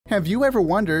Have you ever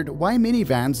wondered why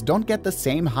minivans don't get the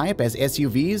same hype as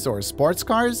SUVs or sports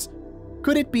cars?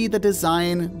 Could it be the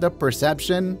design, the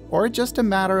perception, or just a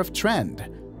matter of trend?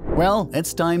 Well,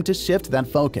 it's time to shift that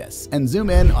focus and zoom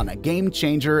in on a game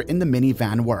changer in the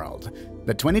minivan world,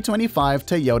 the 2025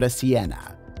 Toyota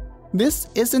Sienna. This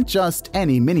isn't just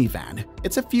any minivan,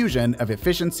 it's a fusion of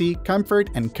efficiency, comfort,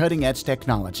 and cutting-edge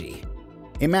technology.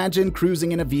 Imagine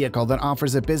cruising in a vehicle that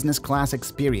offers a business-class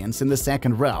experience in the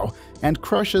second row and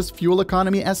crushes fuel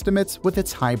economy estimates with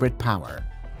its hybrid power.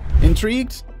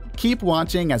 Intrigued? Keep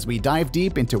watching as we dive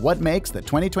deep into what makes the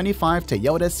 2025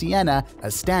 Toyota Sienna a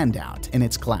standout in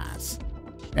its class.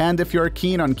 And if you're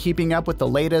keen on keeping up with the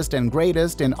latest and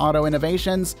greatest in auto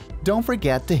innovations, don't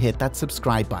forget to hit that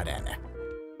subscribe button.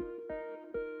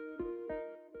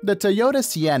 The Toyota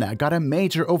Sienna got a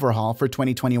major overhaul for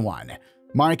 2021,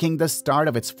 marking the start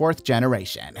of its fourth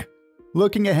generation.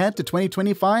 Looking ahead to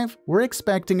 2025, we're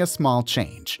expecting a small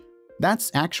change.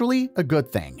 That's actually a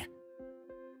good thing.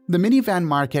 The minivan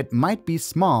market might be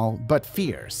small but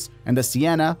fierce, and the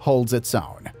Sienna holds its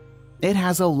own. It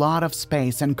has a lot of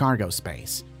space and cargo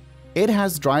space. It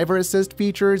has driver assist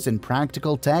features and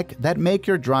practical tech that make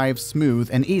your drive smooth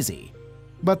and easy.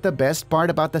 But the best part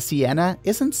about the Sienna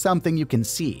isn't something you can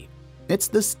see. It's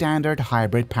the standard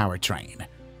hybrid powertrain.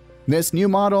 This new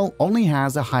model only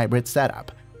has a hybrid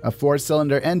setup. A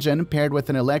 4-cylinder engine paired with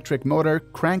an electric motor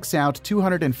cranks out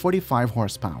 245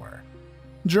 horsepower.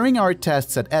 During our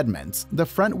tests at Edmunds, the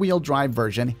front-wheel drive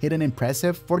version hit an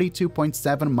impressive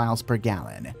 42.7 miles per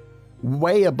gallon,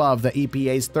 way above the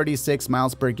EPA's 36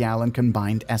 miles per gallon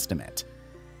combined estimate.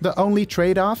 The only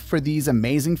trade-off for these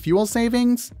amazing fuel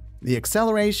savings? The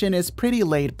acceleration is pretty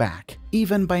laid back,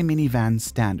 even by minivan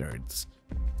standards.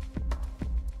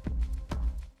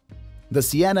 The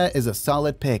Sienna is a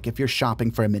solid pick if you're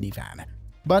shopping for a minivan.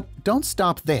 But don't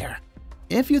stop there.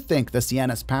 If you think the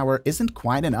Sienna's power isn't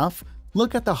quite enough,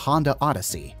 look at the Honda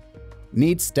Odyssey.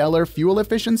 Need stellar fuel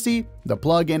efficiency? The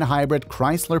plug-in hybrid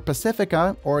Chrysler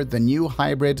Pacifica or the new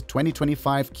hybrid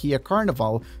 2025 Kia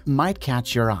Carnival might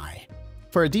catch your eye.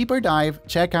 For a deeper dive,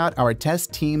 check out our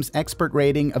test team's expert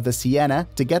rating of the Sienna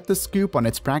to get the scoop on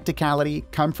its practicality,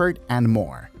 comfort, and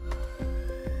more.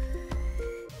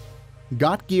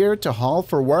 Got gear to haul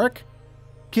for work?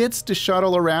 Kids to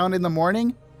shuttle around in the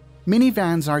morning?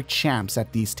 Minivans are champs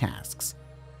at these tasks.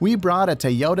 We brought a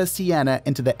Toyota Sienna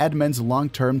into the Edmunds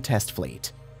long-term test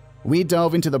fleet. We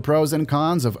dove into the pros and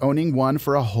cons of owning one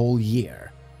for a whole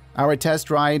year. Our test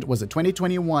ride was a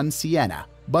 2021 Sienna,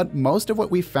 but most of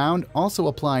what we found also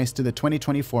applies to the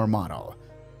 2024 model.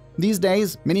 These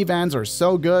days, minivans are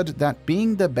so good that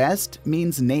being the best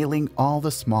means nailing all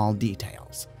the small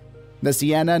details. The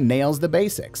Sienna nails the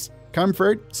basics: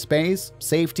 comfort, space,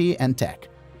 safety, and tech.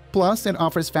 Plus, it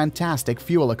offers fantastic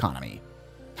fuel economy.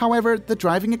 However, the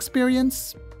driving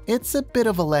experience? It's a bit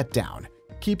of a letdown,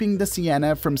 keeping the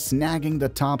Sienna from snagging the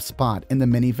top spot in the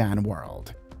minivan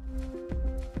world.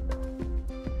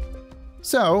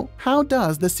 So, how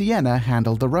does the Sienna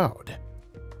handle the road?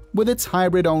 With its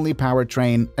hybrid-only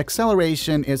powertrain,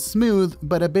 acceleration is smooth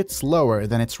but a bit slower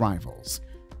than its rivals.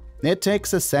 It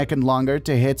takes a second longer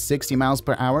to hit 60 miles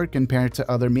per hour compared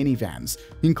to other minivans,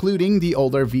 including the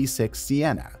older V6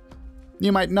 Sienna.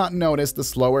 You might not notice the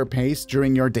slower pace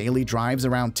during your daily drives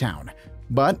around town,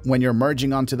 but when you're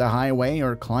merging onto the highway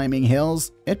or climbing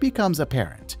hills, it becomes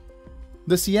apparent.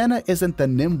 The Sienna isn't the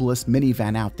nimblest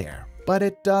minivan out there, but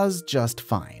it does just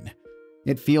fine.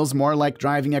 It feels more like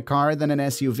driving a car than an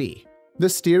SUV. The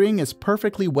steering is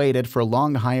perfectly weighted for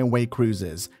long highway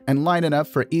cruises and light enough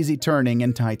for easy turning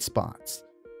in tight spots.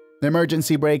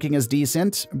 Emergency braking is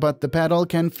decent, but the pedal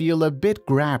can feel a bit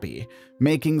grabby,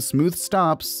 making smooth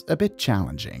stops a bit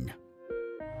challenging.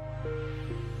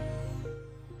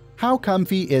 How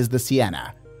comfy is the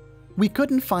Sienna? We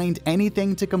couldn't find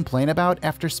anything to complain about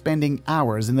after spending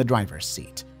hours in the driver's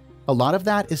seat. A lot of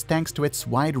that is thanks to its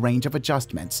wide range of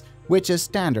adjustments, which is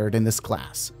standard in this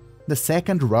class. The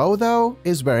second row, though,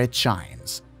 is where it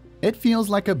shines. It feels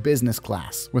like a business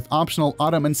class, with optional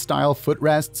Ottoman-style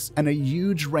footrests and a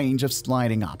huge range of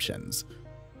sliding options.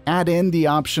 Add in the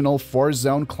optional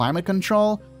 4-zone climate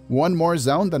control, one more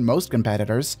zone than most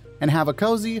competitors, and have a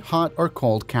cozy, hot or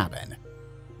cold cabin.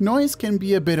 Noise can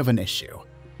be a bit of an issue.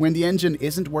 When the engine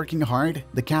isn't working hard,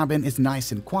 the cabin is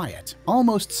nice and quiet,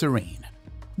 almost serene.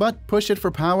 But push it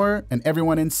for power and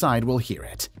everyone inside will hear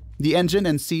it. The engine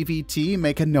and CVT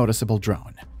make a noticeable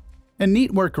drone. A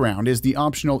neat workaround is the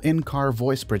optional in-car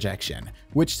voice projection,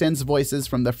 which sends voices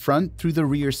from the front through the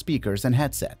rear speakers and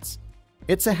headsets.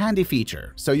 It's a handy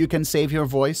feature, so you can save your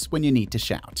voice when you need to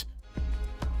shout.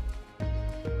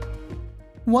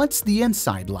 What's the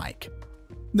inside like?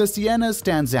 The Sienna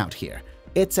stands out here.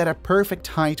 It's at a perfect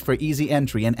height for easy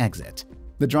entry and exit.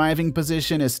 The driving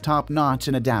position is top-notch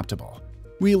and adaptable.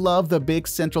 We love the big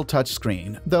central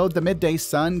touchscreen, though the midday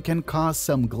sun can cause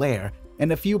some glare,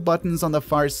 and a few buttons on the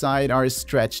far side are a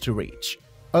stretch to reach.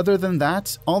 Other than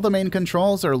that, all the main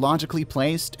controls are logically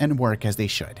placed and work as they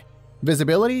should.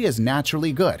 Visibility is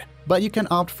naturally good, but you can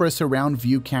opt for a surround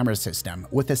view camera system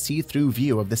with a see-through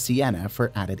view of the Sienna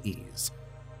for added ease.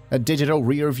 A digital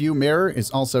rear-view mirror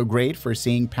is also great for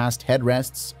seeing past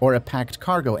headrests or a packed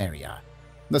cargo area.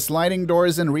 The sliding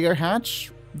doors and rear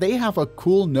hatch, they have a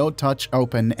cool no-touch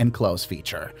open and close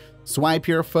feature. Swipe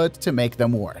your foot to make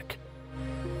them work.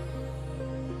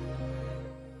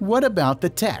 What about the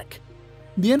tech?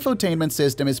 The infotainment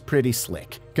system is pretty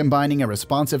slick, combining a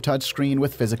responsive touchscreen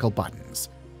with physical buttons.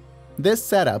 This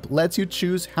setup lets you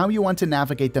choose how you want to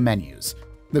navigate the menus.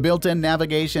 The built-in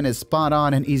navigation is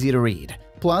spot-on and easy to read.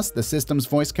 Plus, the system's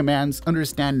voice commands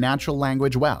understand natural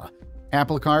language well.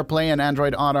 Apple CarPlay and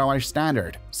Android Auto are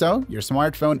standard, so your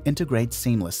smartphone integrates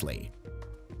seamlessly.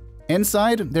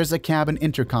 Inside, there's a cabin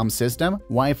intercom system,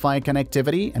 Wi-Fi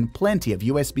connectivity, and plenty of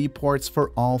USB ports for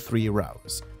all 3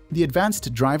 rows. The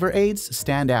advanced driver aids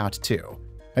stand out too.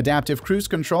 Adaptive cruise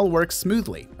control works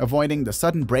smoothly, avoiding the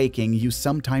sudden braking you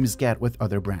sometimes get with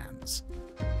other brands.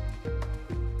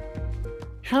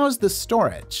 How's the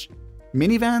storage?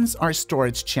 Minivans are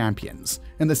storage champions,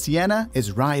 and the Sienna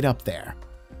is right up there.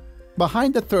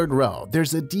 Behind the third row,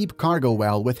 there's a deep cargo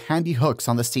well with handy hooks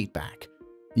on the seat back.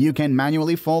 You can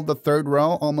manually fold the third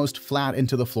row almost flat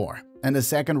into the floor, and the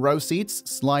second row seats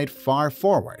slide far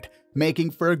forward,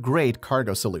 making for a great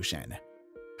cargo solution.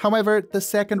 However, the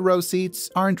second row seats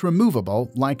aren't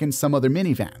removable like in some other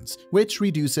minivans, which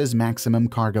reduces maximum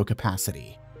cargo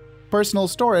capacity. Personal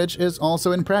storage is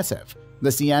also impressive.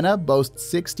 The Sienna boasts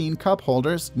 16 cup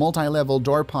holders, multi-level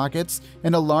door pockets,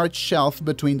 and a large shelf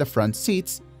between the front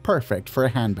seats, perfect for a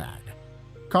handbag.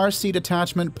 Car seat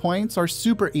attachment points are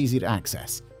super easy to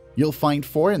access. You'll find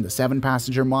 4 in the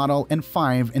 7-passenger model and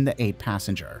 5 in the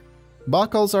 8-passenger.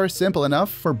 Buckles are simple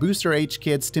enough for booster-age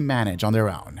kids to manage on their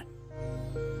own.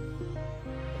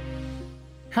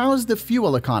 How's the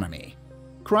fuel economy?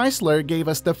 Chrysler gave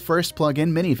us the first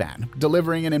plug-in minivan,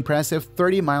 delivering an impressive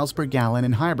 30 miles per gallon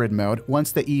in hybrid mode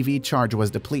once the EV charge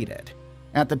was depleted.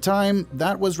 At the time,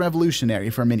 that was revolutionary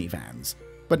for minivans.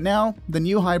 But now, the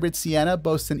new hybrid Sienna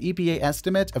boasts an EPA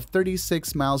estimate of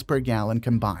 36 miles per gallon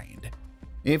combined.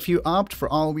 If you opt for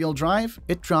all-wheel drive,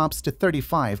 it drops to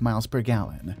 35 miles per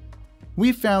gallon.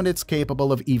 We found it's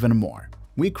capable of even more.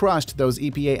 We crushed those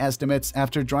EPA estimates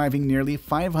after driving nearly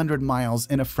 500 miles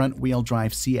in a front-wheel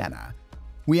drive Sienna.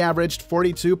 We averaged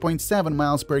 42.7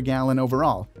 miles per gallon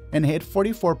overall and hit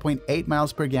 44.8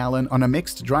 miles per gallon on a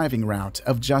mixed driving route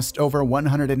of just over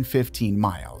 115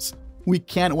 miles. We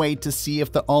can't wait to see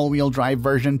if the all-wheel drive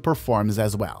version performs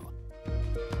as well.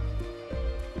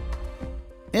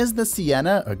 Is the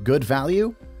Sienna a good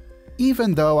value?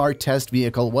 Even though our test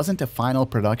vehicle wasn't a final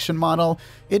production model,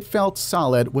 it felt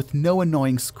solid with no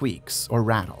annoying squeaks or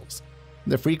rattles.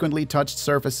 The frequently touched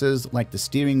surfaces like the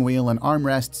steering wheel and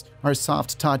armrests are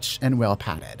soft touch and well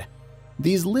padded.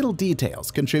 These little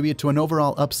details contribute to an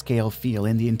overall upscale feel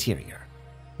in the interior.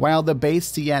 While the base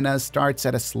Sienna starts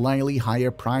at a slightly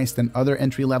higher price than other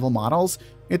entry-level models,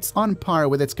 it's on par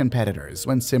with its competitors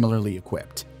when similarly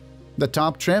equipped. The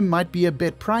top trim might be a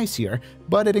bit pricier,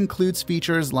 but it includes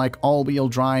features like all-wheel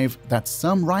drive that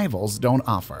some rivals don't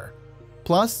offer.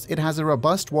 Plus, it has a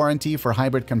robust warranty for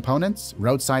hybrid components,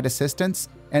 roadside assistance,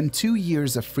 and 2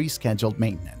 years of free scheduled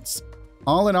maintenance.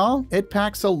 All in all, it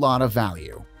packs a lot of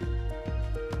value.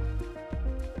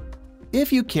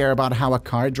 If you care about how a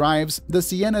car drives, the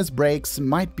Sienna's brakes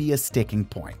might be a sticking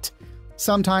point.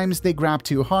 Sometimes they grab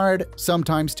too hard,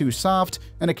 sometimes too soft,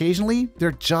 and occasionally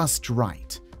they're just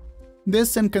right.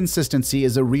 This inconsistency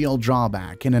is a real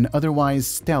drawback in an otherwise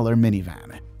stellar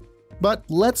minivan. But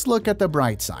let's look at the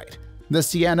bright side. The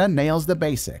Sienna nails the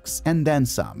basics, and then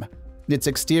some. Its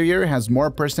exterior has more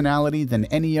personality than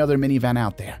any other minivan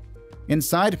out there.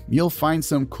 Inside, you'll find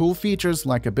some cool features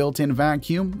like a built-in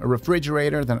vacuum, a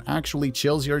refrigerator that actually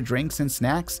chills your drinks and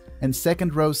snacks, and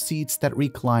second-row seats that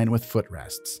recline with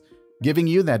footrests, giving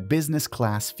you that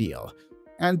business-class feel.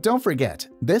 And don't forget,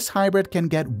 this hybrid can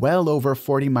get well over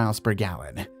 40 miles per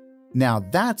gallon. Now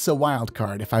that's a wild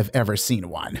card if I've ever seen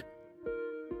one.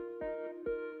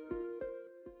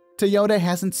 Toyota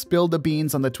hasn't spilled the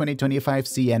beans on the 2025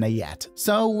 Sienna yet,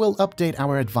 so we'll update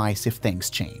our advice if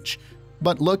things change.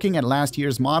 But looking at last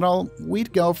year's model,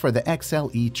 we'd go for the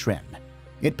XLE trim.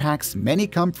 It packs many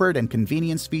comfort and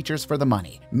convenience features for the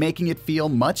money, making it feel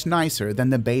much nicer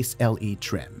than the base LE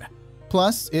trim.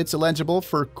 Plus, it's eligible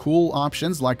for cool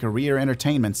options like a rear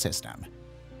entertainment system.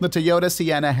 The Toyota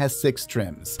Sienna has 6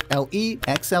 trims: LE,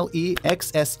 XLE,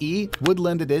 XSE,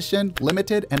 Woodland Edition,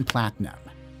 Limited, and Platinum.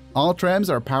 All trims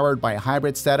are powered by a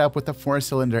hybrid setup with a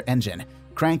 4-cylinder engine,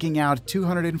 cranking out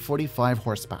 245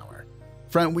 horsepower.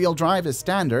 Front-wheel drive is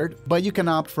standard, but you can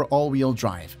opt for all-wheel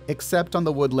drive, except on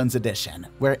the Woodlands Edition,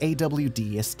 where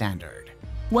AWD is standard.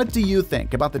 What do you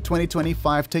think about the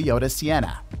 2025 Toyota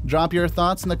Sienna? Drop your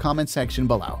thoughts in the comment section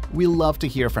below. We love to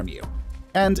hear from you.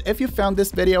 And if you found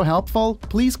this video helpful,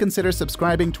 please consider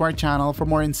subscribing to our channel for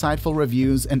more insightful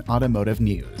reviews and automotive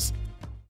news.